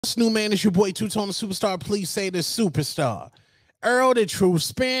New man, it's your boy Two-Tone the Superstar. Please say the superstar. Errol the True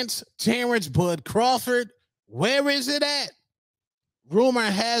Spence, Terence Bud Crawford. Where is it at? Rumor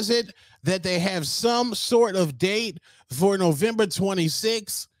has it that they have some sort of date for November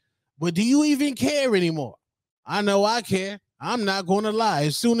 26th. But do you even care anymore? I know I care. I'm not going to lie.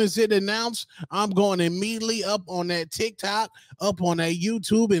 As soon as it announced, I'm going immediately up on that TikTok, up on that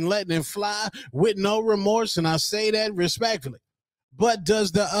YouTube, and letting it fly with no remorse. And I say that respectfully. But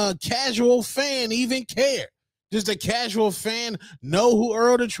does the casual fan even care? Does the casual fan know who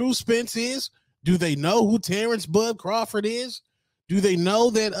Errol the True Spence is? Do they know who Terence Bud Crawford is? Do they know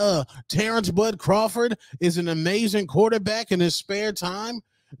that Terence Bud Crawford is an amazing quarterback in his spare time?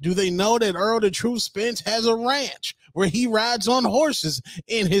 Do they know that Errol the True Spence has a ranch where he rides on horses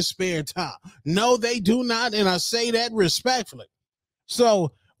in his spare time? No, they do not, and I say that respectfully.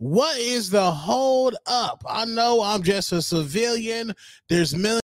 So what is the hold up? I know I'm just a civilian. There's millions